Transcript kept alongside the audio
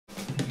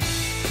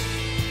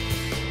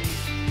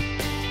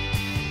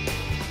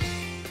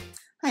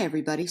Hi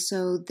everybody,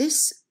 so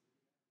this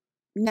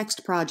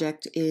next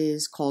project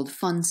is called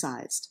Fun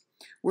Sized.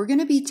 We're going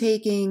to be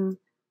taking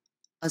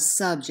a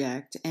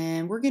subject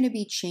and we're going to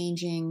be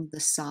changing the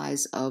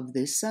size of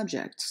this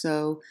subject.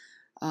 So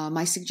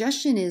my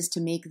suggestion is to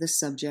make the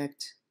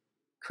subject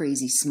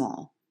crazy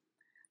small.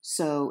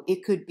 So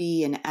it could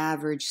be an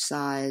average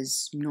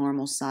size,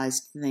 normal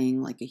sized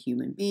thing like a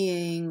human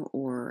being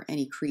or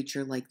any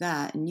creature like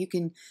that, and you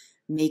can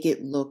make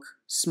it look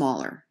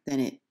smaller than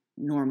it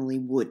normally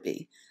would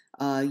be.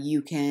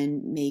 You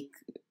can make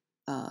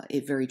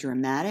it very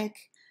dramatic,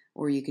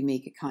 or you can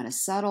make it kind of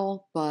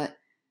subtle, but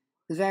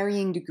the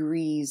varying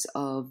degrees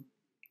of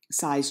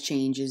size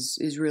change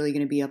is really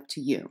going to be up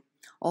to you.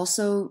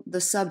 Also, the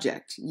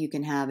subject, you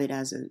can have it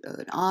as an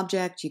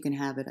object, you can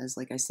have it as,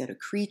 like I said, a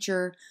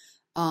creature,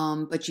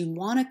 but you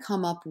want to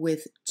come up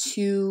with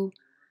two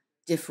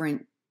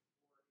different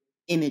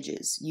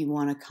images. You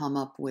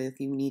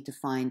need to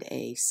find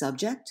a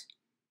subject,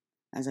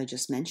 as I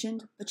just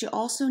mentioned, but you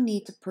also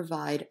need to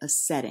provide a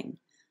setting.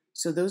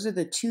 So those are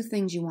the two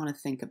things you want to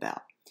think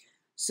about.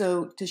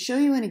 So to show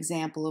you an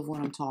example of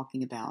what I'm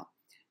talking about,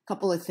 a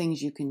couple of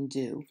things you can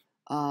do.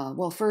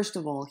 Well, first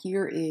of all,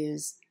 here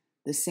is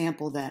the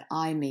sample that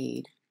I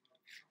made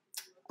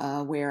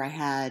where I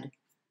had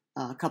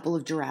a couple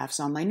of giraffes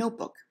on my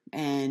notebook,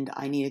 and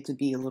I needed to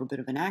be a little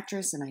bit of an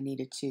actress, and I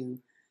needed to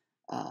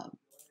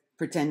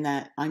pretend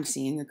that I'm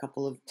seeing a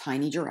couple of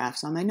tiny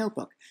giraffes on my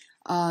notebook.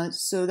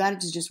 So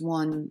that is just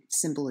one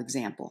simple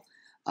example.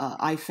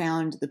 I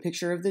found the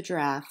picture of the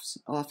giraffes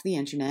off the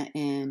internet,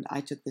 and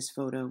I took this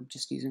photo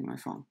just using my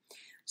phone.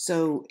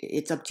 So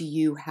it's up to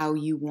you how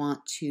you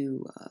want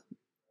to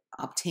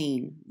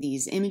obtain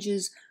these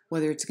images,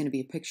 whether it's going to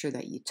be a picture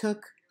that you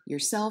took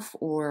yourself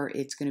or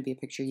it's going to be a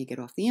picture you get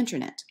off the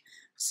internet.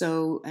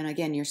 So, and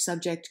again, your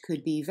subject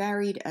could be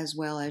varied as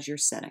well as your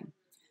setting.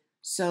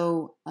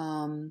 So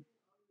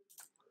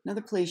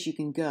another place you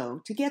can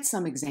go to get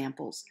some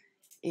examples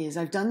is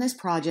I've done this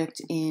project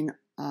in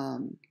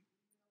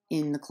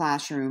the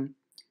classroom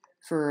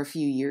for a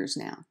few years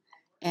now.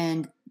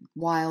 And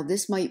while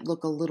this might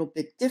look a little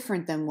bit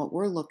different than what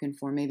we're looking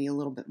for, maybe a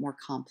little bit more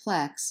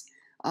complex,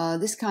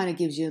 this kind of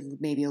gives you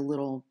maybe a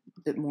little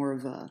bit more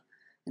of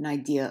an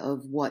idea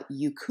of what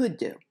you could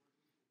do.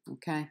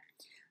 Okay,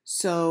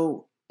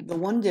 so the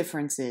one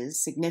difference is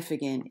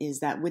significant is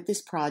that with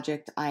this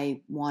project,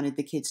 I wanted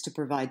the kids to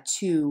provide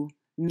two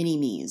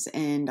mini-me's,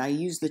 and I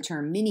use the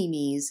term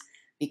mini-me's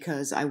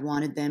because I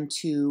wanted them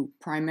to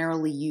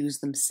primarily use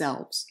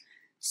themselves.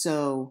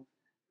 So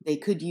you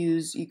could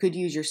use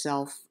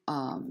yourself,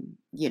 in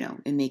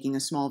making a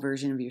small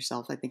version of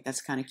yourself. I think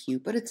that's kind of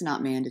cute, but it's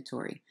not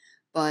mandatory.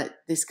 But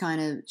this kind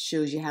of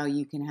shows you how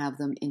you can have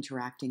them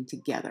interacting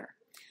together.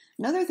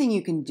 Another thing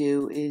you can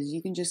do is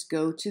you can just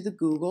go to the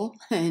Google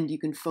and you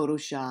can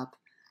Photoshop,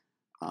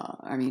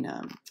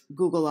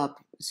 Google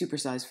up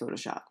supersize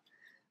Photoshop,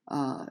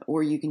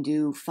 or you can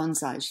do fun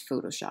size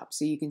Photoshop,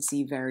 so you can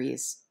see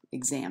various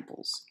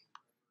examples.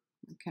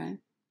 Okay,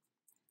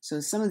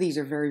 so some of these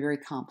are very, very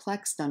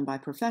complex, done by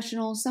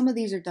professionals. Some of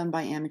these are done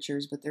by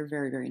amateurs, but they're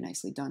very, very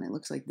nicely done. It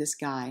looks like this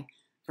guy,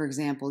 for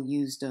example,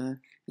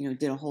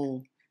 did a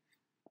whole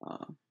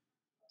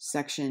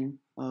section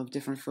of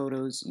different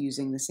photos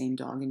using the same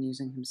dog and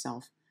using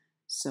himself.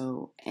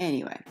 So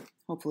anyway,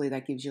 hopefully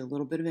that gives you a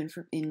little bit of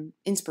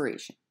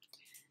inspiration.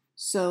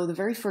 So the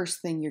very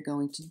first thing you're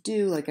going to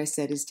do, like I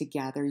said, is to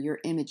gather your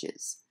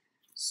images.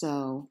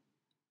 So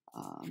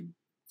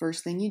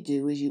first thing you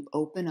do is you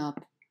open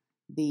up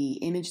the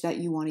image that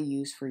you want to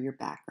use for your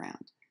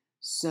background.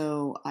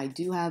 So I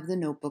do have the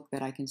notebook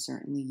that I can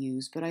certainly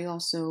use, but I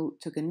also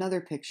took another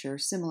picture,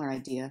 similar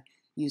idea,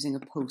 using a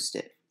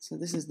Post-it. So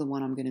this is the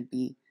one I'm going to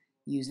be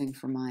using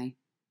for my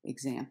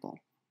example.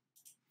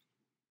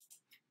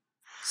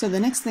 So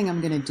the next thing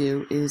I'm going to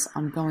do is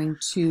I'm going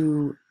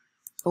to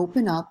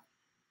open up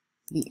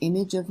the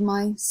image of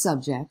my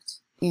subject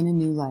in a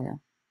new layer.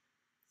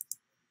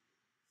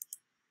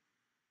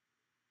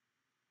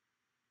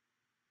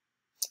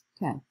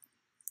 Okay.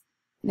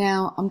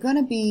 Now I'm going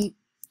to be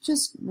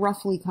just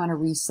roughly kind of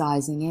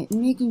resizing it and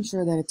making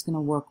sure that it's going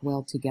to work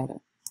well together.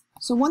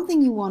 So one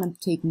thing you want to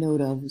take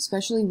note of,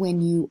 especially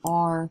when you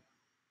are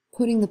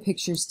putting the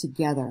pictures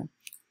together,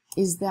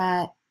 is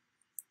that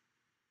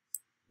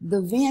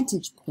the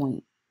vantage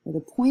point, or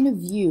the point of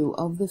view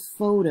of the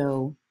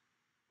photo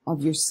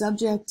of your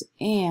subject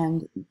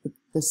and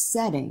the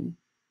setting,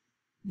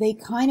 they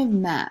kind of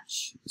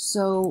match.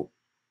 So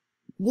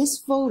this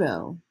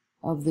photo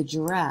of the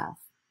giraffe,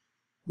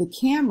 the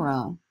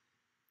camera's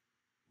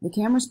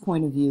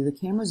point of view, the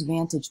camera's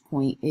vantage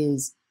point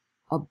is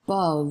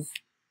above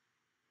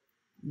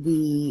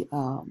the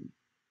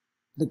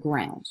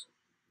ground.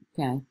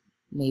 Okay,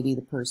 maybe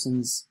the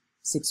person's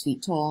 6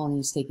 feet tall and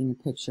he's taking a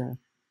picture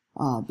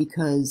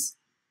because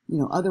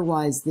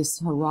otherwise this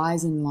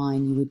horizon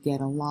line, you would get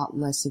a lot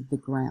less of the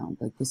ground.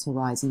 Like this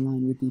horizon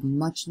line would be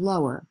much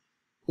lower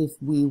if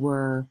we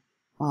were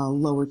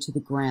lower to the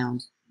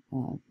ground,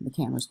 the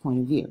camera's point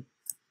of view.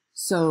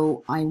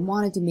 So I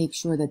wanted to make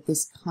sure that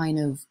this kind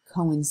of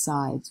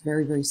coincides,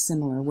 very, very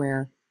similar,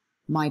 where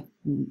the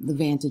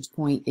vantage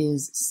point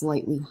is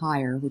slightly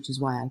higher, which is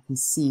why I can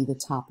see the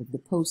top of the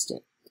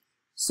post-it.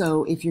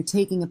 So if you're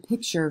taking a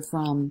picture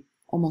from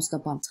almost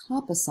up on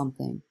top of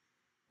something,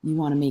 you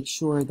want to make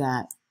sure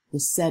that the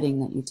setting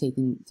that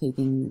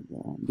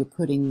you're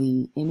putting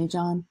the image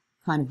on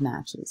kind of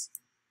matches.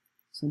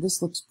 So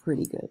this looks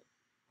pretty good.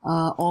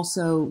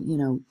 Also,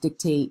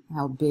 dictate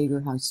how big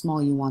or how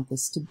small you want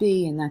this to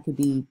be, and that could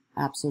be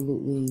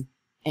absolutely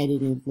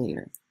edited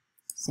later.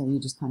 So you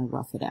just kind of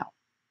rough it out.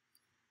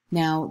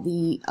 Now,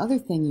 the other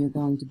thing you're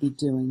going to be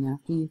doing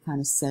after you kind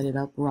of set it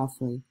up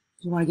roughly,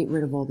 is you want to get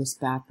rid of all this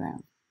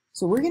background.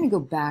 So we're going to go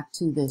back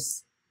to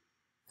this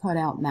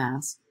cutout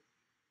mask,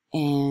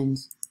 and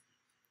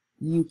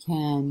you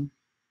can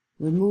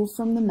remove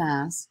from the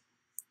mask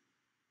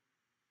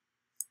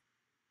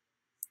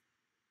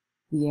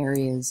the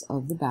areas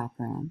of the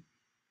background,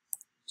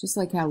 just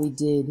like how we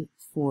did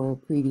for a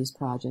previous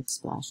project,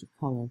 Splash of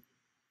Color,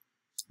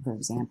 for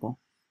example.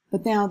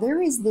 But now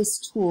there is this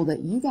tool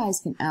that you guys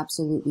can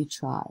absolutely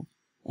try,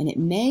 and it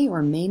may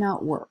or may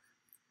not work.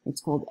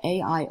 It's called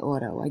AI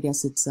Auto. I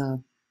guess it's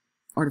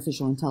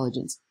artificial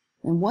intelligence.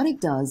 And what it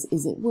does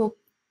is it will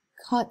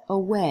cut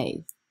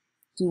away,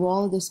 do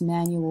all of this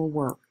manual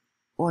work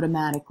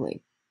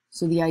automatically.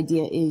 So the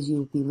idea is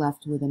you'll be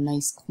left with a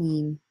nice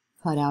clean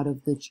cutout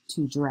of the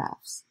two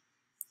giraffes.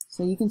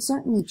 So you can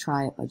certainly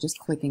try it by just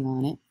clicking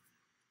on it.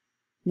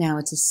 Now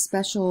it's a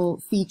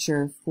special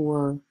feature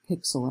for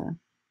Pixlr.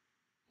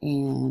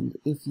 And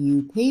if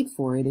you paid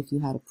for it, if you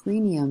had a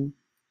premium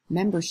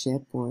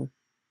membership, or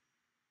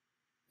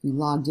if you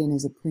logged in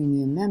as a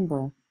premium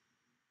member,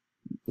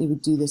 it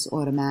would do this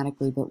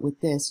automatically. But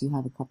with this, you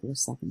have a couple of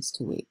seconds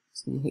to wait.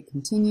 So you hit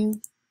continue.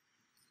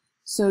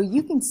 So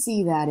you can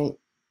see that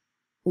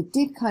it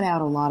did cut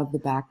out a lot of the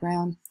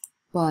background,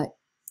 but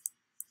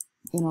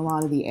in a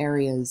lot of the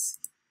areas,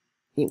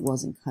 it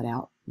wasn't cut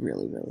out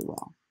really, really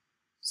well.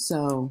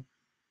 So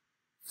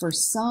for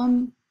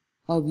some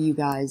of you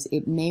guys,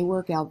 it may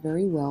work out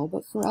very well,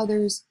 but for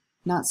others,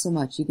 not so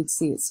much. You can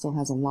see it still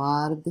has a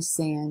lot of the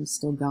sand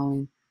still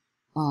going.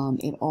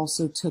 It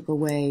also took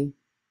away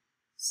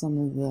some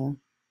of the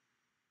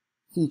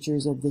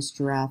features of this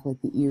giraffe,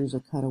 like the ears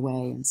are cut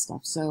away and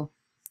stuff. So,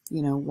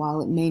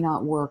 while it may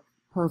not work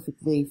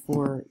perfectly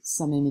for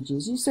some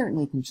images, you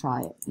certainly can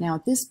try it. Now,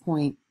 at this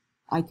point,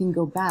 I can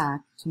go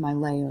back to my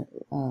layer,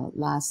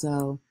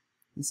 lasso,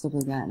 and stuff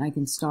like that, and I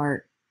can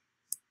start,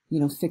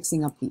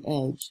 fixing up the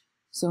edge.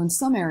 So in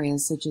some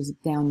areas, such as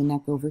down the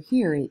neck over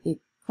here, it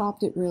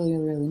cropped it really,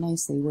 really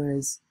nicely,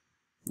 whereas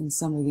in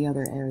some of the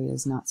other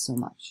areas, not so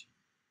much.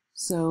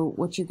 So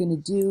what you're going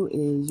to do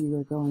is you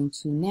are going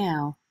to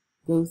now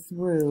go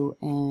through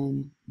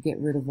and get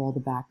rid of all the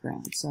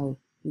background. So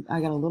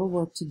I got a little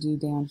work to do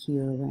down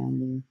here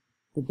around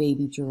the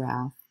baby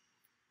giraffe.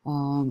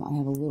 I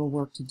have a little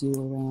work to do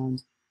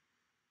around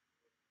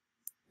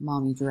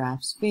mommy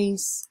giraffe's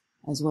face,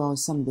 as well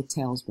as some of the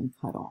tail's been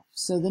cut off.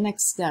 So the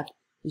next step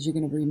is you're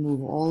going to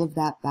remove all of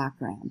that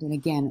background. And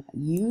again,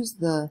 use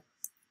the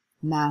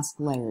mask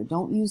layer.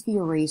 Don't use the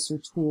eraser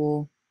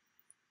tool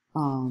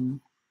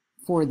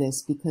for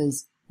this,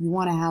 because you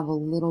want to have a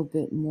little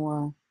bit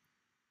more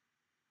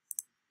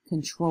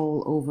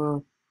control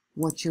over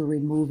what you're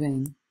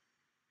removing.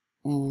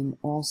 And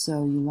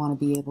also you want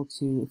to be able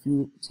to, if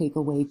you take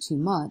away too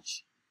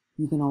much,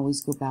 you can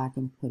always go back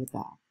and put it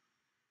back.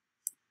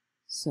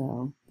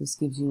 So this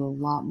gives you a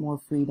lot more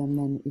freedom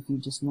than if you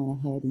just went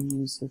ahead and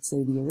used, let's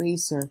say, the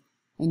eraser,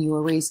 and you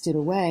erased it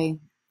away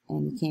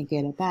and you can't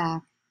get it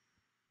back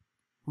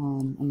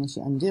unless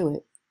you undo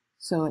it.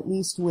 So at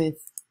least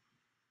with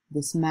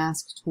this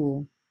mask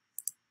tool,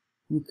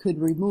 you could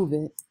remove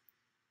it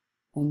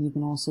and you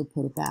can also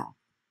put it back.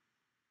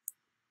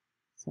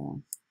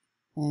 So,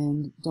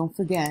 and don't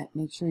forget,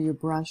 make sure your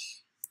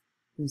brush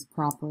is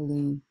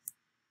properly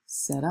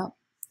set up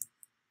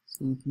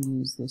so you can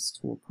use this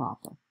tool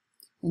proper.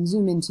 And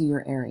zoom into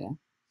your area.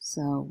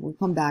 So we'll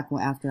come back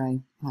after I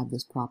have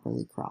this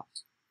properly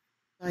cropped.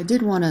 I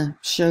did want to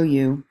show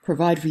you,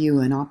 provide for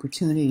you an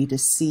opportunity to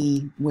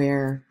see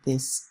where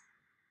this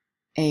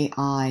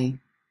AI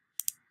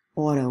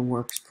auto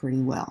works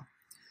pretty well.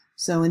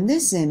 So in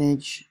this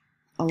image,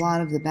 a lot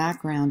of the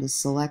background is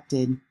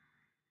selected.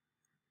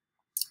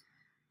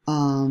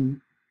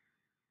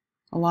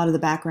 A lot of the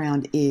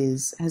background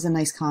has a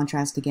nice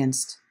contrast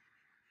against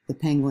the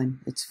penguin.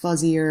 It's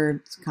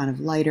fuzzier, it's kind of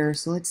lighter,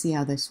 so let's see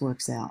how this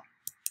works out.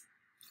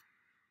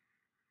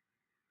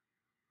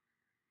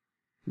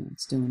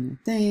 It's doing their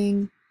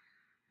thing,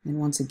 and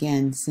once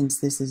again, since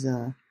this is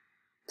a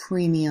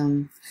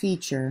premium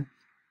feature,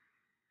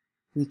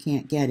 we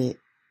can't get it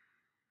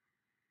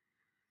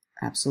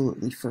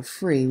absolutely for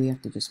free. We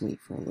have to just wait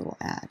for a little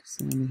ad.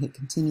 So let me hit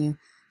continue.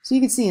 So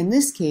you can see in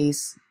this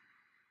case,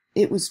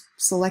 it was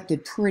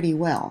selected pretty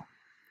well.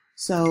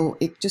 So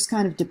it just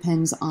kind of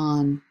depends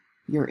on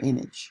your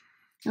image.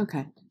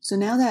 Okay, so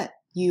now that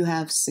you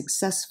have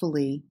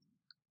successfully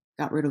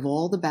got rid of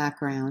all the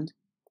background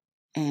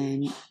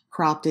and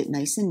cropped it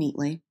nice and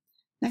neatly,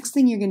 next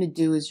thing you're going to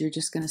do is you're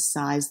just going to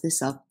size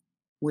this up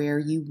where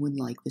you would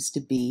like this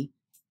to be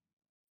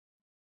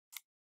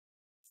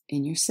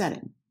in your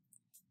setting.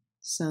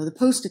 So the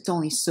post-it's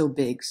only so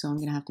big, so I'm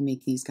going to have to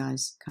make these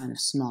guys kind of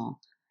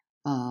small.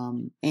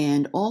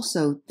 And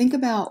also think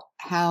about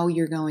how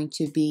you're going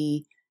to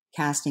be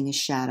casting a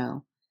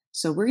shadow.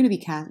 So we're going to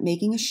be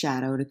making a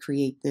shadow to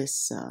create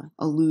this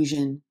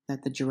illusion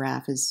that the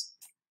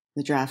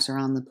giraffes are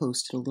on the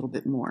post-it a little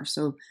bit more.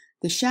 So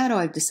the shadow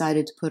I've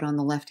decided to put on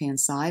the left-hand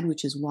side,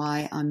 which is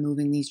why I'm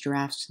moving these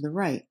giraffes to the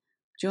right.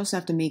 But you also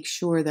have to make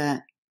sure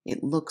that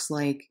it looks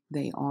like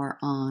they are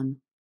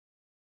on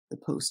the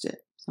post-it.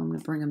 So I'm going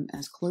to bring them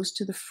as close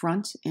to the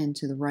front and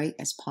to the right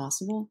as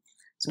possible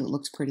so it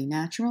looks pretty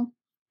natural.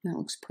 That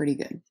looks pretty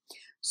good.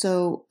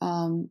 So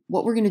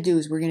what we're going to do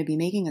is we're going to be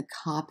making a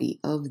copy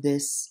of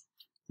this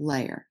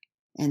layer,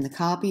 and the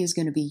copy is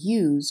going to be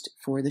used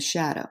for the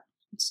shadow.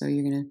 So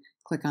you're going to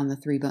click on the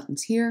three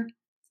buttons here,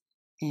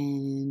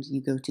 and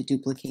you go to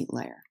duplicate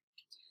layer.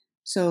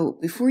 So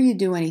before you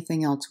do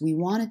anything else, we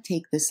want to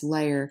take this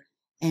layer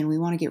and we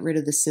want to get rid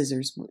of the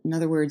scissors. In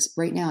other words,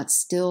 right now it's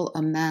still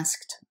a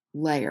masked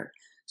layer.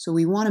 So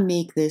we want to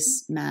make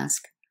this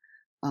mask,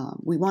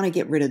 we want to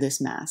get rid of this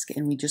mask,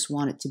 and we just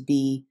want it to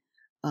be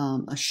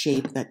a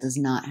shape that does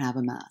not have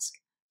a mask.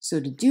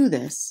 So to do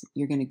this,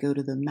 you're going to go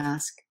to the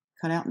mask,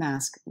 cutout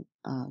mask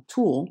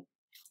tool,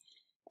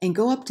 and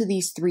go up to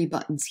these three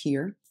buttons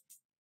here,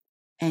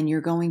 and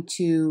you're going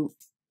to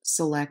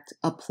select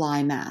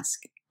apply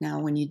mask. Now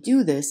when you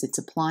do this, it's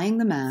applying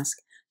the mask,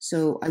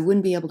 so I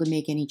wouldn't be able to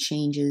make any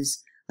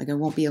changes, like I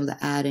won't be able to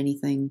add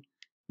anything,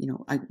 you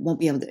know, I won't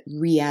be able to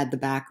re-add the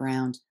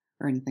background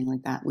or anything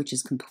like that, which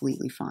is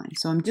completely fine.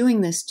 So I'm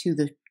doing this to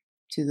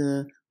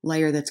the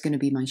layer that's going to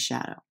be my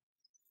shadow.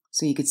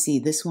 So you can see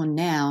this one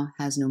now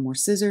has no more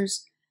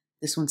scissors.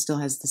 This one still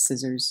has the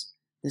scissors.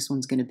 This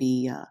one's going to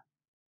be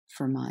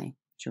for my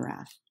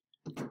giraffe.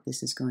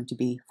 This is going to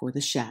be for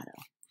the shadow.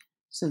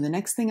 So the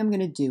next thing I'm going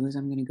to do is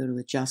I'm going to go to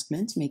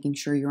Adjustments, making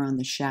sure you're on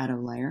the shadow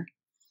layer,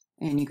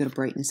 and you go to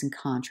Brightness and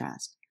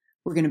Contrast.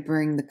 We're going to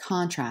bring the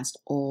contrast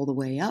all the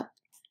way up,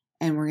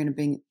 and we're going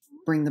to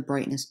bring the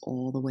brightness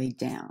all the way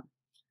down.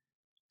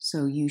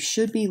 So you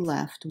should be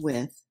left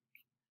with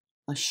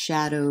a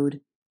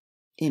shadowed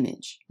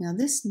image. Now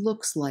this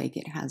looks like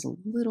it has a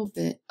little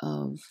bit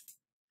of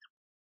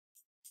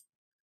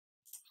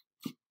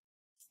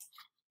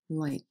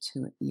light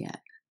to it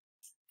yet.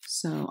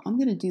 So I'm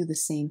going to do the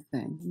same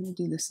thing. I'm going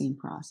to do the same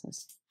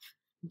process.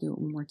 Do it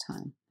one more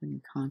time. Bring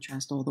the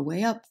contrast all the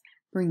way up,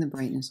 bring the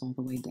brightness all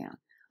the way down,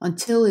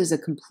 until it is a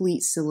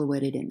complete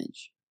silhouetted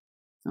image.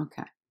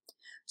 Okay.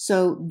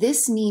 So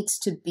this needs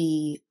to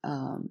be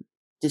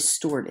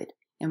distorted,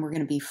 and we're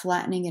going to be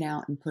flattening it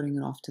out and putting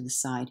it off to the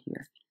side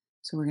here.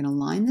 So we're going to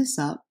line this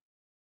up,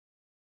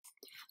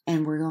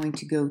 and we're going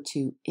to go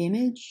to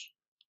Image.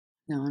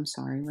 No, I'm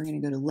sorry. We're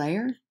going to go to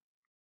Layer.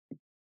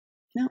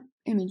 No,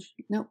 Image.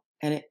 No,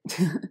 Edit.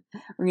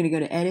 We're going to go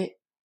to Edit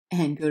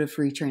and go to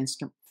Free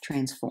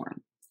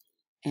Transform.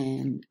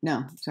 And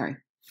no, sorry.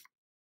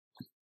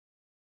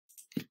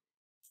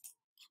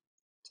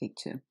 Take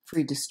two.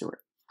 Free Distort.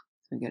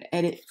 So we go to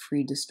Edit,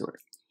 Free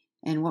Distort.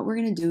 And what we're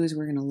going to do is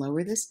we're going to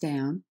lower this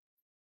down,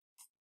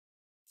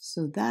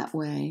 so that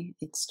way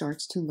it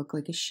starts to look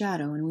like a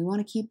shadow, and we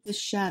want to keep this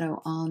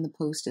shadow on the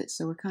post-it,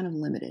 so we're kind of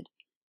limited.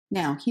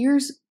 Now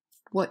here's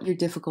what your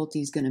difficulty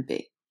is going to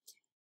be.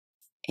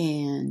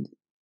 And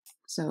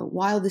so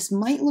while this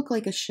might look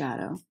like a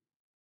shadow,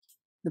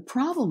 the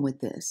problem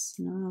with this,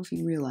 and I don't know if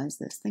you realize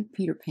this, think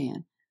Peter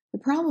Pan. The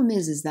problem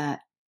is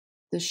that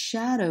the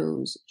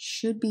shadows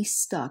should be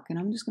stuck, and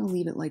I'm just going to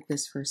leave it like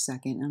this for a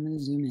second. I'm going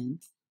to zoom in.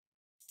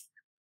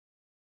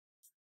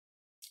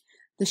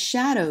 The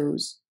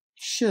shadows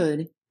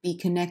should be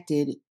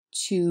connected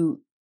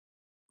to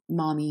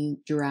mommy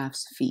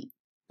giraffe's feet,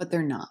 but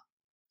they're not,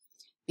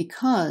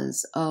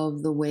 because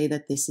of the way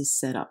that this is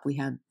set up. We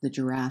have the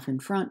giraffe in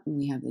front and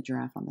we have the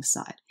giraffe on the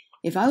side.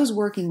 If I was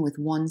working with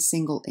one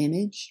single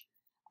image,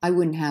 I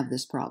wouldn't have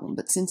this problem.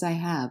 But since I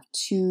have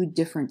two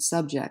different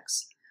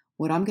subjects,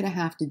 what I'm going to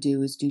have to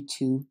do is do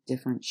two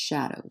different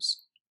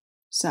shadows.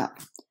 So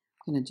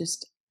I'm going to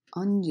just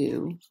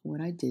undo what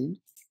I did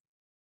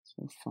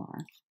so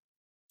far.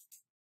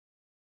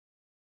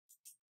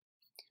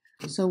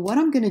 So what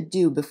I'm going to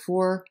do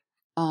before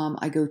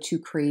I go too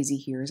crazy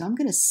here is I'm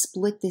going to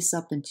split this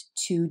up into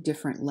two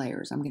different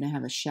layers. I'm going to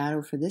have a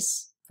shadow for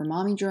this, for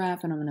mommy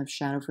giraffe, and I'm going to have a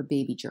shadow for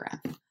baby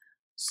giraffe.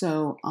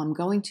 So I'm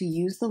going to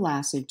use the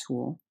lasso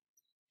tool,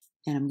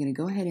 and I'm going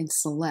to go ahead and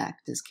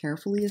select as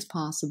carefully as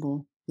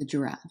possible the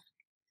giraffe.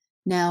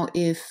 Now,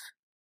 if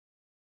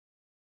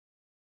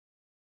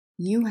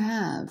you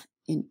have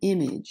an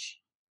image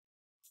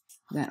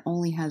that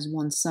only has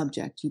one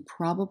subject, you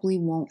probably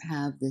won't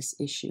have this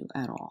issue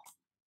at all.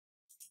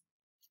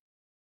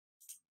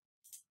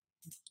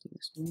 Let's do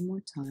this one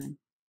more time.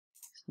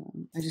 So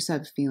I just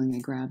have a feeling I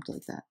grabbed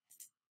like that.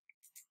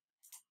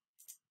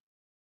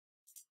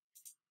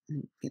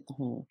 And get the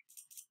whole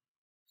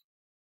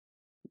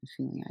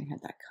feeling I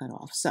had that cut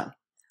off. So I'm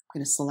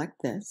going to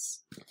select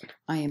this.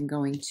 I am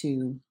going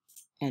to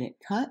edit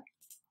cut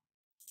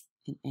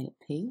and edit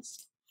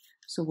paste.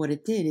 So what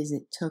it did is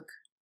it took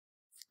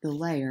the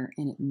layer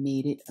and it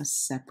made it a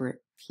separate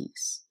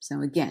piece.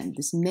 So again,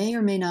 this may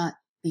or may not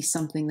be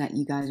something that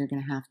you guys are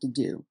going to have to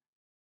do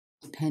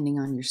depending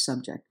on your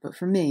subject. But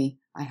for me,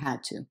 I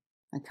had to.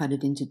 I cut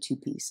it into 2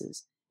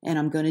 pieces. And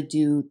I'm going to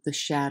do the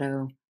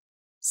shadow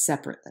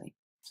separately.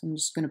 So I'm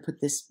just going to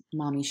put this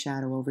mommy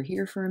shadow over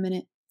here for a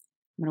minute.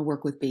 I'm going to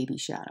work with baby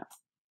shadow.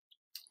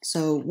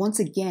 So once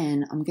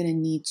again, I'm going to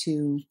need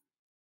to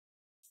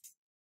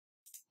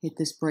hit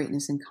this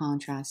brightness and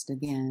contrast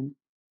again.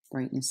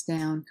 Brightness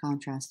down,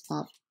 contrast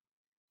up.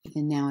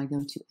 And now I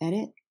go to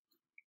edit,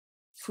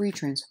 free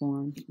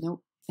transform.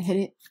 Nope,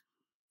 edit.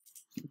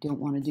 You don't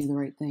want to do the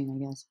right thing,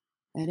 I guess.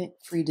 Edit,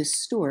 free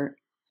distort.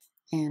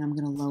 And I'm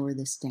going to lower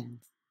this down.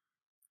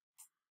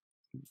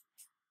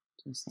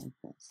 Just like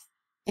this.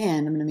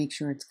 And I'm going to make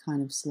sure it's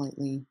kind of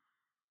slightly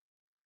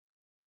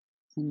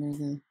under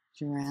the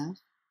giraffe.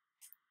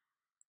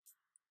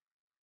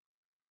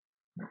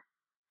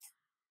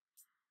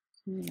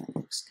 Okay, that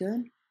looks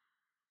good.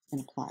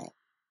 And apply it.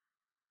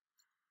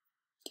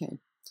 Okay.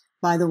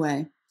 By the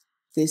way,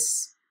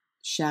 this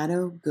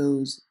shadow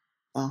goes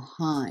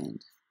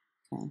behind,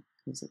 okay,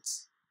 because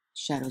its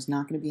shadow's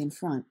not going to be in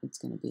front. It's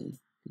going to be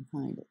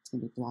behind it. It's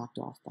going to be blocked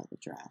off by the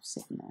giraffe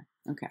sitting there.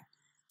 Okay.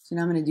 So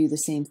now I'm going to do the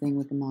same thing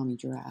with the mommy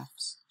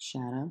giraffe's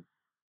shadow.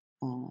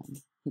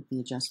 Hit the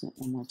adjustment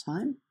one more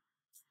time.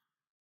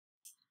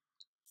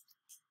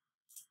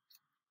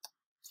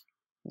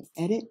 Hit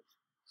edit,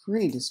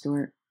 free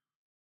distort.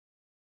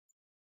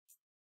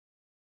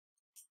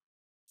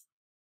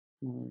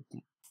 Lower it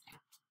down.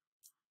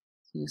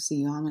 So you'll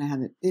see I'm going to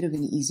have a bit of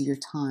an easier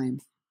time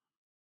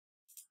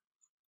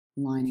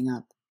lining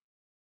up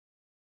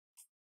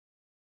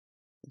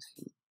the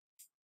feet.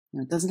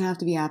 Now, it doesn't have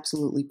to be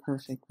absolutely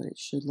perfect, but it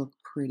should look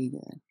pretty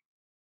good.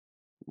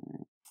 All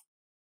right.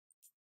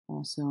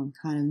 Also, I'm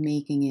kind of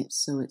making it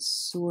so it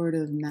sort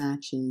of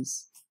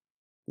matches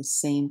the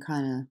same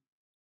kind of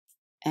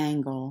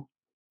angle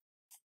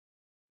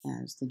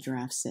as the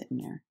giraffe sitting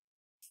there.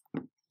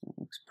 That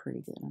looks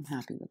pretty good. I'm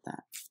happy with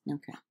that.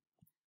 Okay,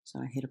 so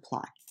I hit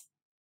apply.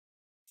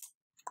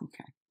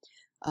 Okay,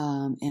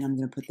 and I'm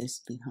going to put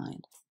this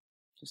behind,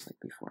 just like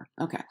before.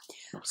 Okay,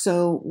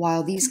 so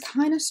while these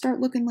kind of start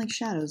looking like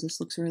shadows, this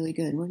looks really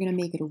good. We're going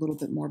to make it a little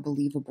bit more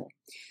believable.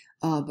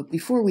 But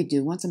before we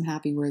do, once I'm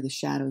happy where the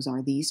shadows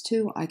are, these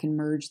two, I can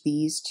merge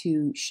these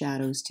 2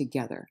 shadows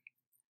together.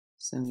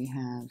 So we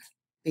have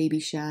baby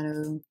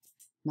shadow,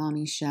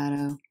 mommy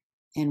shadow,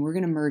 and we're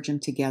going to merge them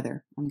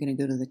together. I'm going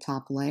to go to the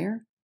top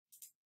layer,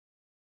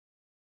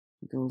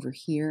 go over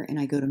here, and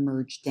I go to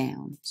merge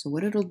down. So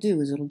what it'll do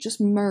is it'll just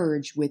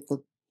merge with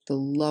the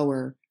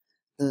lower,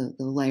 the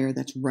layer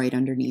that's right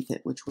underneath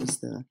it, which was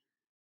the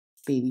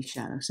baby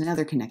shadow. So now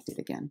they're connected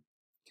again.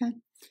 Okay.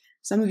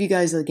 Some of you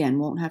guys, again,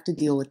 won't have to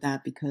deal with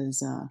that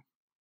because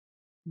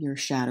your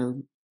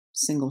shadow,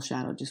 single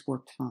shadow, just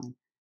worked fine.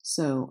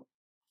 So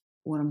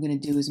what I'm going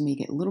to do is make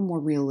it a little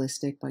more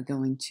realistic by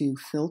going to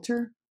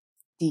Filter,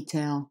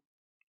 Detail,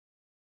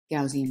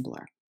 Gaussian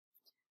Blur.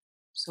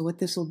 So what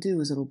this will do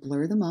is it'll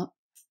blur them up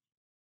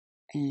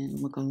and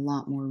look a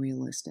lot more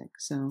realistic.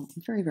 So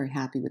I'm very, very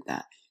happy with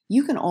that.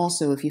 You can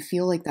also, if you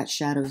feel like that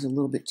shadow is a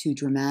little bit too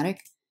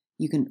dramatic,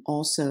 you can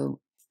also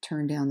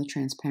turn down the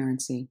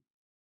transparency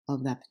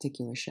of that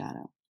particular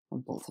shadow, or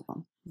both of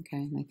them.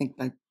 Okay, and I think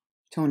by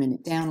toning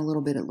it down a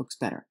little bit, it looks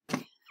better.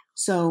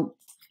 So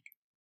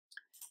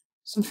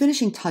some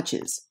finishing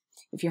touches.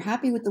 If you're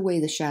happy with the way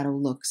the shadow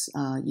looks,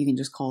 you can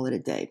just call it a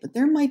day. But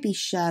there might be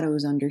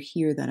shadows under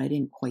here that I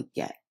didn't quite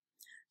get.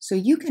 So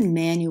you can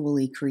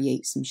manually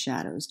create some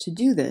shadows. To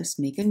do this,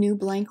 make a new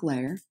blank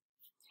layer,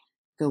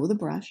 go with a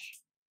brush,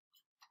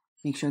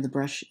 make sure the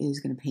brush is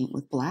going to paint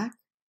with black,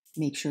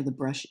 make sure the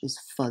brush is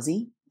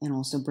fuzzy, and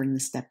also bring the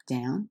step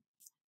down,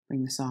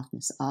 bring the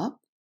softness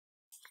up,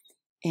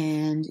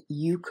 and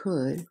you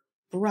could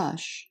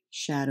brush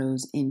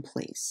shadows in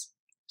place.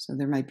 So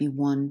there might be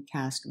one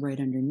cast right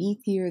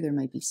underneath here, there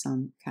might be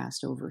some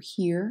cast over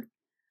here.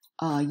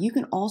 You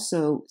can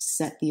also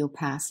set the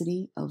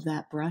opacity of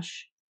that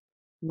brush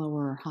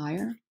lower or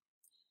higher.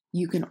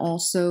 You can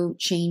also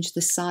change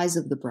the size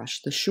of the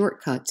brush. The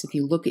shortcuts, if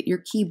you look at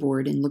your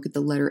keyboard and look at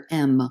the letter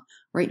M,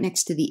 right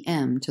next to the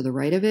M to the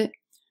right of it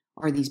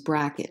are these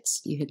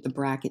brackets. You hit the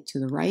bracket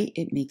to the right,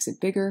 it makes it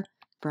bigger.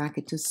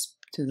 Bracket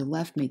to the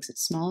left makes it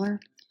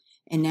smaller.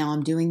 And now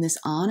I'm doing this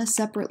on a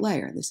separate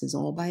layer. This is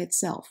all by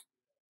itself.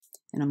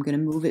 And I'm going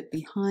to move it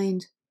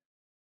behind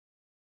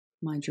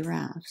my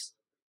giraffes.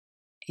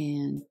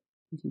 And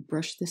if you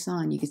brush this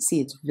on, you can see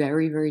it's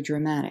very, very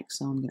dramatic.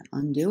 So I'm going to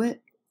undo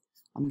it.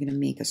 I'm going to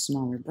make a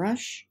smaller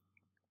brush.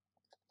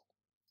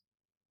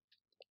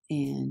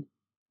 And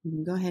you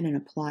can go ahead and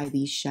apply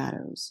these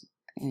shadows.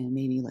 And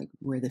maybe like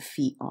where the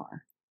feet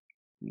are.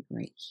 Like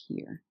right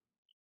here.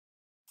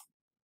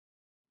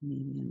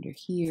 Maybe under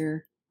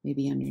here.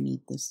 Maybe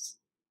underneath this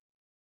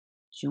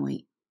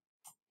joint.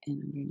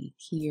 And underneath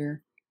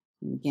here.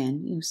 And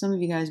again, you know, some of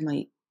you guys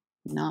might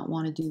not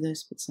want to do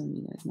this, but some of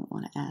you guys might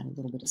want to add a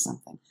little bit of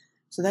something.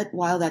 So that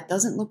while that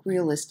doesn't look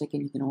realistic,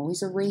 and you can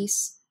always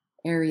erase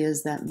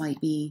areas that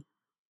might be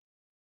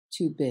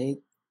too big.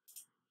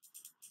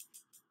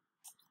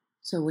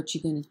 So what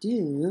you're going to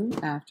do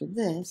after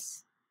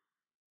this,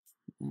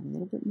 add a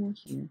little bit more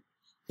here,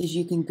 is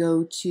you can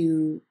go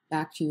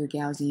back to your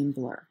Gaussian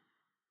blur.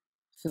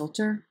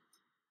 Filter,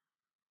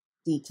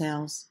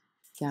 details,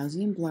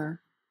 Gaussian blur,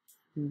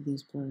 move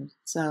these blurs.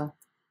 So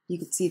you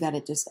can see that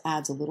it just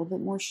adds a little bit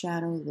more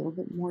shadow, a little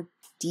bit more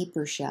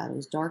deeper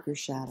shadows, darker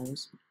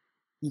shadows.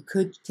 You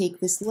could take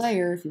this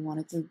layer if you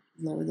wanted to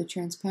lower the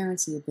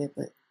transparency a bit,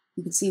 but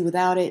you can see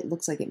without it, it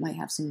looks like it might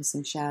have some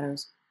missing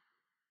shadows.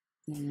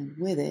 And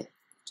with it, it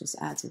just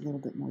adds a little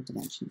bit more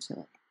dimension to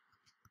it.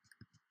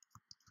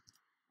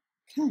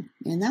 Okay,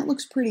 and that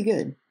looks pretty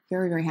good.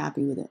 Very, very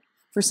happy with it.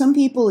 For some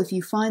people, if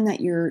you find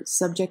that your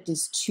subject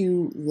is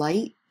too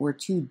light or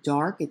too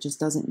dark, it just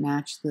doesn't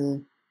match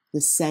the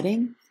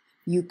setting,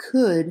 you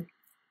could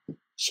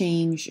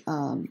change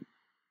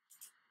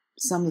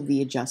some of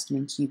the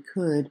adjustments. You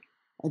could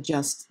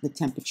adjust the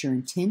temperature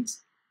and tint.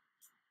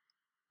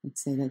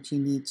 Let's say that you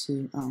need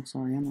to, oh,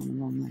 sorry, I'm on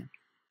the wrong layer.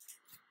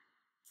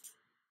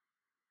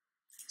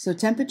 So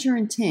temperature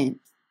and tint,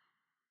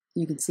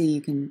 you can see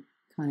you can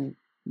kind of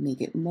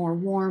make it more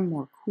warm,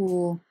 more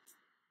cool,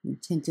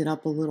 and tint it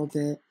up a little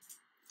bit.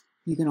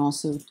 You can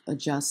also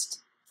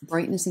adjust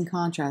brightness and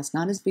contrast,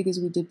 not as big as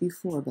we did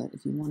before, but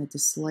if you wanted to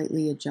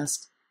slightly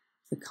adjust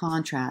the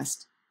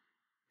contrast,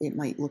 it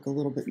might look a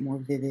little bit more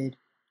vivid.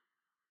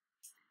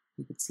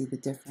 You could see the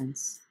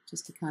difference,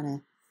 just to kind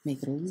of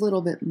make it a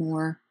little bit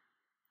more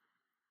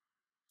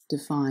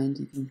defined.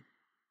 You can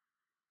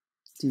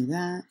do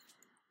that.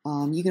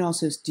 You can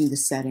also do the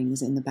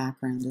settings in the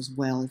background as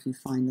well. If you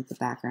find that the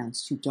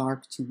background's too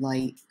dark, too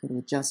light, go to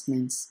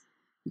adjustments.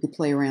 You could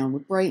play around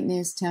with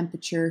brightness,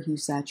 temperature, hue,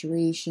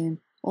 saturation,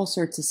 all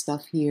sorts of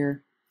stuff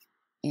here.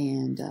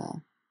 And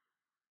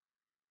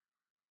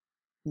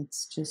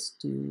let's just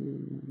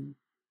do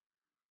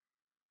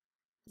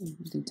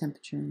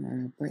temperature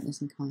or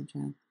brightness and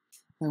contrast.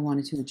 If I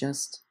wanted to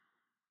adjust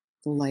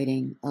the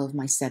lighting of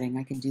my setting,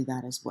 I can do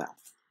that as well.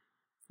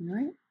 All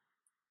right.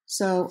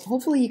 So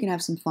hopefully you can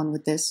have some fun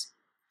with this.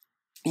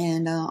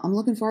 And I'm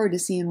looking forward to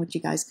seeing what you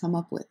guys come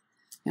up with.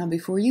 Now,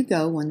 before you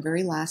go, one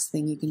very last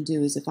thing you can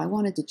do is if I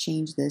wanted to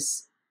change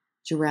this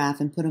giraffe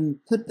and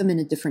put them in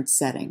a different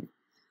setting,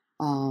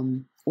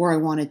 or I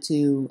wanted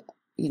to,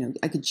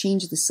 I could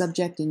change the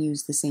subject and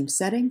use the same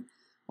setting,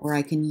 or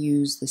I can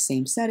use the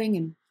same setting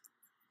and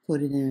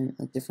put it in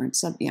a different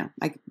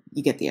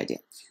you get the idea.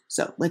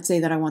 So let's say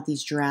that I want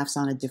these giraffes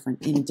in a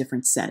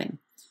different setting,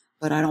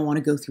 but I don't want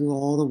to go through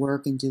all the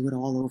work and do it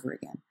all over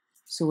again.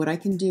 So what I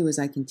can do is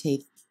I can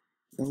take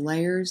the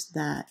layers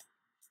that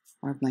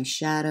are my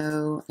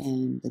shadow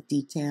and the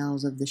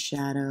details of the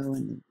shadow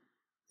and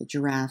the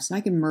giraffes, and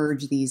I can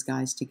merge these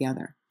guys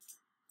together.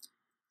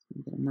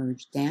 I'm going to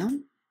merge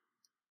down,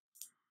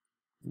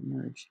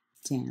 merge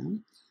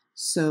down.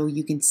 So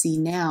you can see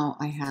now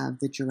I have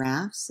the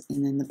giraffes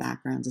and then the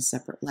background's a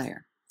separate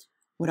layer.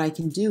 What I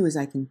can do is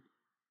I can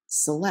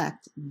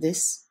select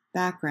this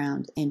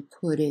background and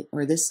put it,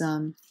 or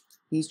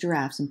these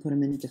giraffes, and put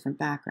them in a different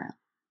background.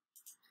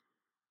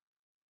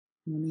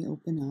 Let me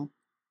open up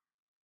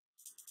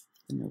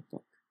the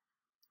notebook.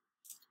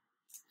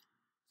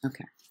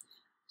 Okay,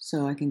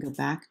 so I can go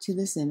back to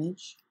this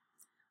image.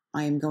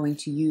 I am going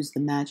to use the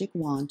magic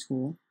wand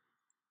tool.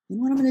 And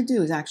what I'm going to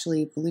do is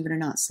actually, believe it or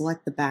not,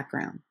 select the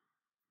background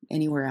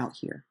anywhere out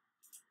here.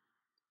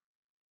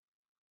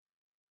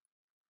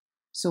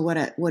 So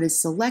what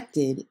is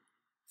selected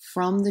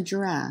from the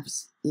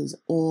giraffes is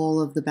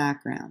all of the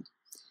background.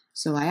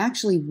 So I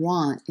actually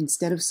want,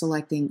 instead of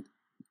selecting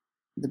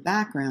the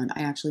background,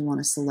 I actually want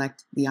to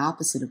select the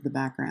opposite of the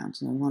background.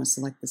 So I want to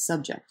select the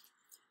subject.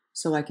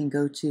 So I can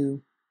go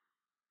to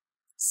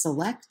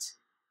Select,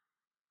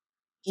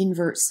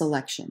 Invert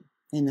Selection,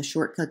 and the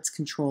shortcut's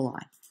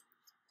Control-I.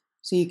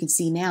 So you can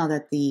see now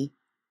that the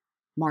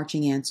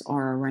marching ants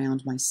are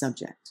around my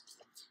subject.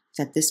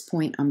 At this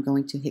point, I'm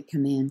going to hit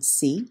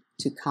Command-C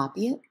to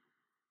copy it.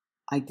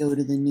 I go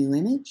to the new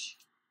image.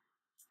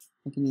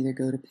 I can either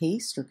go to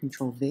Paste or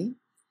Control-V.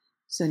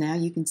 So now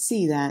you can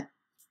see that,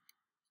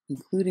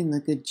 including the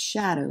good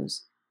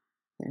shadows,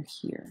 they're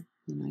here.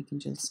 And I can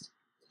just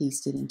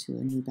paste it into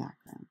a new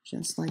background,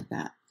 just like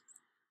that.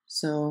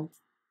 So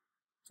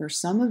for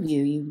some of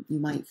you, you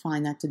might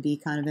find that to be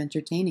kind of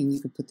entertaining. You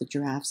could put the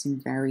giraffes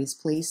in various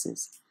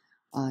places.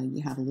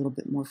 You have a little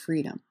bit more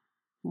freedom.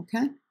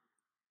 Okay?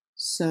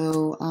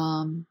 So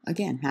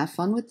again, have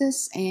fun with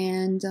this.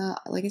 And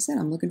like I said,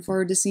 I'm looking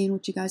forward to seeing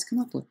what you guys come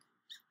up with.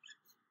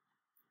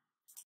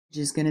 Which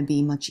is going to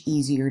be much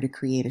easier to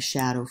create a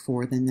shadow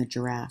for than the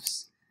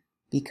giraffes,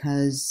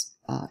 because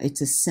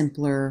it's a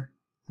simpler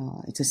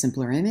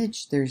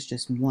image. There's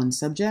just one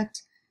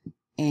subject,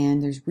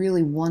 and there's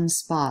really one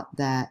spot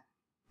that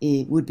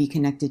it would be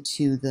connected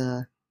to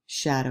the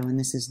shadow, and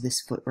this is this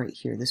foot right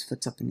here. This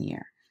foot's up in the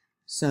air.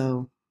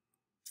 So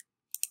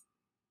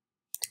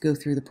to go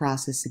through the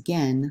process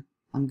again,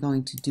 I'm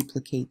going to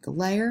duplicate the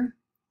layer.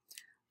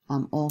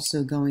 I'm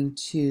also going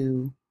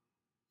to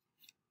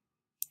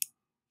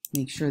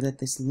make sure that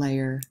this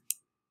layer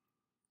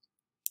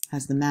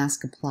has the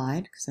mask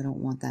applied because I don't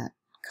want that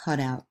cut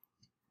out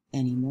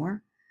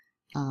anymore.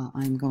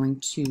 I'm going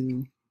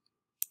to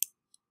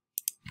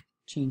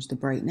change the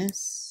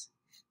brightness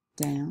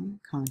down,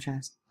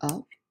 contrast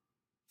up.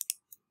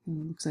 And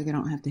it looks like I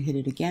don't have to hit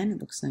it again. It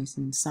looks nice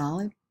and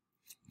solid.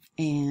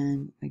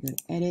 And I go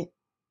to Edit,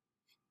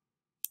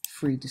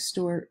 Free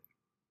Distort,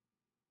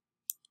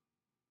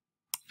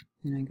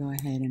 and I go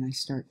ahead and I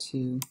start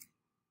to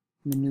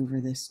maneuver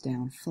this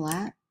down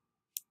flat.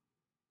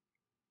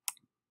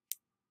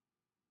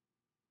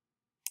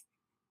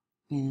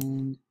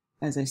 And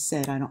as I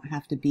said, I don't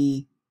have to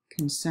be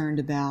concerned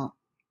about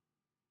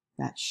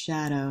that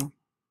shadow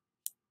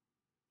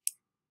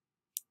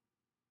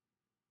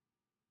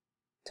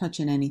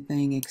touching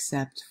anything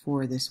except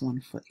for this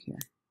 1 foot here.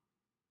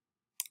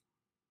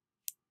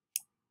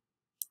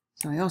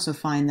 So I also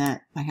find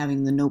that by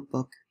having the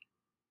notebook,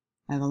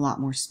 I have a lot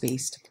more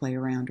space to play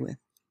around with,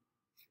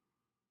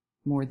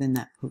 more than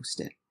that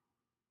Post-it.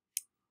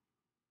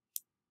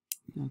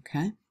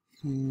 Okay,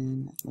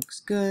 and that looks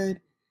good.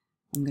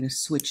 I'm going to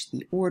switch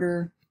the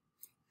order,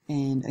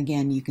 and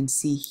again, you can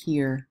see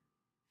here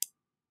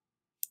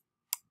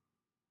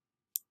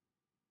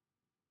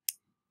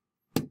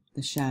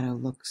the shadow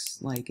looks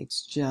like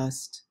it's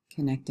just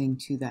connecting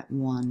to that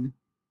 1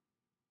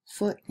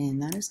 foot,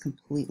 and that is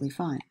completely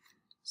fine.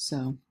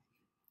 So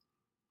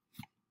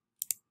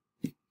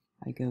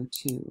I go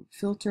to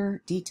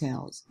Filter,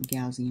 Details,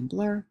 Gaussian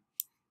Blur.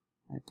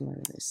 I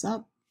blur this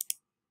up.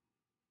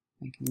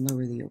 I can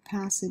lower the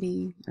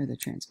opacity or the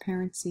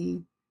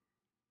transparency.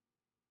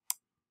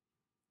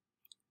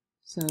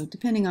 So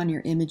depending on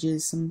your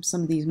images,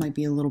 some of these might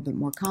be a little bit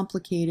more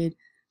complicated.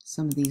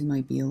 Some of these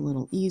might be a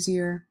little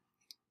easier.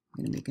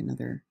 I'm going to make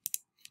another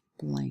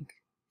blank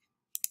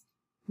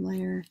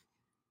layer.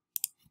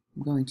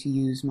 I'm going to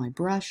use my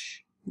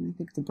brush. And I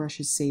think the brush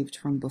is saved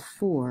from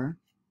before.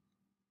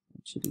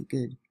 It should be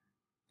good,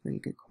 pretty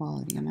good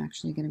quality. I'm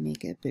actually going to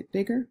make it a bit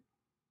bigger.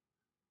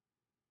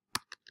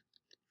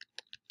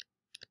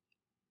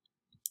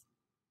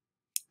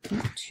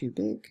 Not too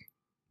big.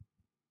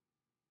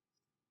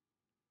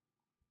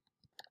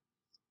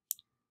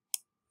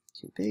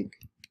 Too big.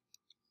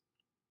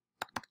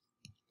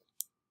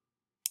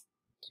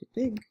 Too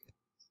big.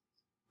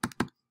 I'm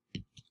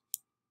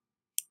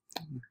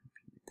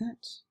happy with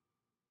that.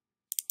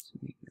 So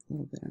maybe a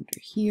little bit under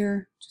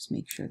here. Just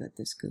make sure that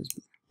this goes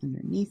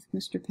underneath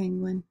Mr.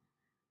 Penguin.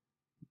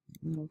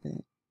 A little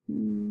bit, a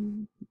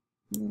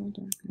little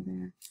darker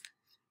there.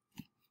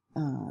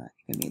 I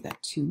think I made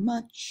that too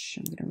much.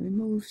 I'm going to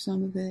remove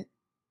some of it.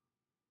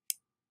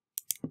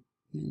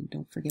 And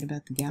don't forget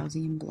about the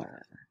Gaussian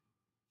blur.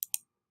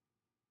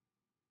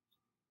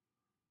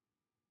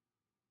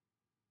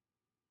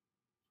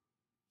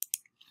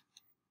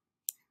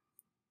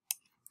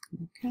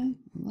 Okay,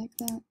 I like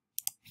that.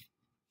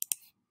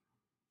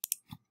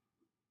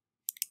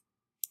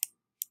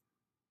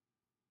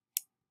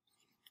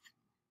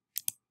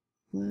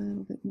 A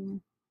little bit more.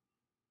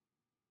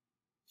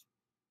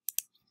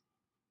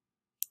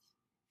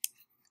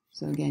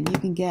 So again, you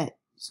can get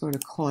sort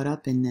of caught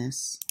up in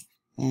this,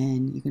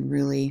 and you can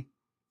really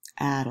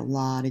add a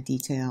lot of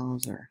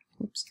details,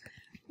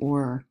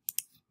 or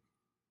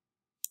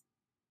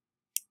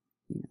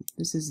you know,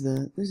 this is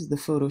the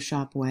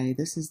Photoshop way.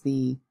 This is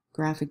the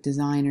graphic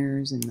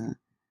designers and the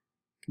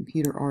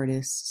computer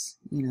artists.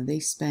 You know, they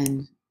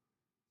spend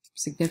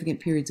significant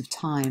periods of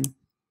time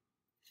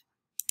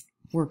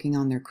working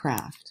on their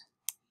craft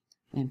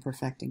and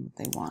perfecting what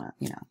they want to,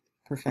 you know,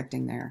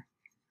 perfecting their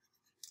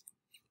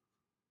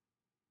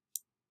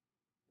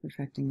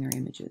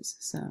images.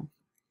 So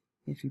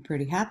if you're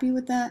pretty happy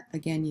with that,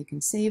 again, you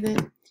can save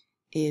it.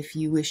 If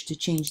you wish to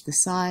change the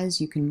size,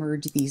 you can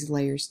merge these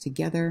layers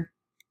together.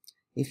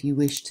 If you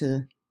wish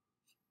to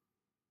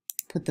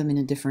put them in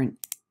a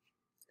different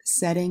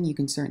setting, you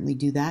can certainly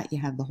do that. You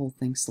have the whole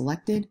thing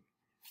selected.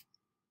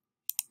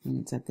 And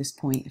it's at this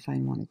point, if I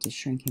wanted to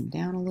shrink him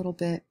down a little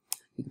bit,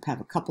 you could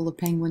have a couple of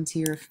penguins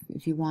here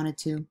if you wanted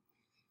to.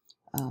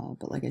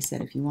 But like I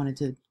said, if you wanted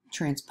to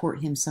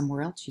transport him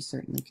somewhere else, you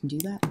certainly can do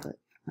that. But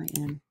I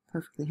am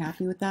perfectly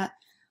happy with that.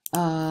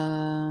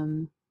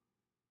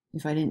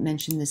 If I didn't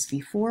mention this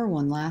before,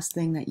 one last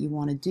thing that you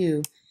want to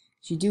do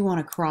is you do want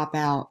to crop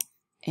out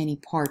any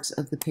parts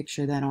of the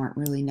picture that aren't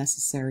really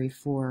necessary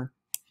for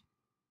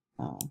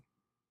the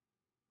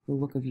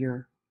look of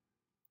your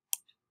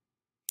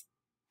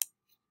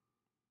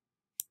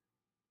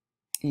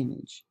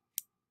image.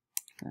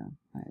 So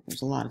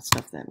there's a lot of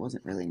stuff that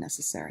wasn't really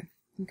necessary.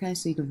 Okay,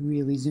 so you can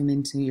really zoom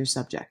into your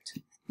subject.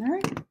 All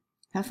right,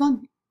 have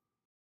fun.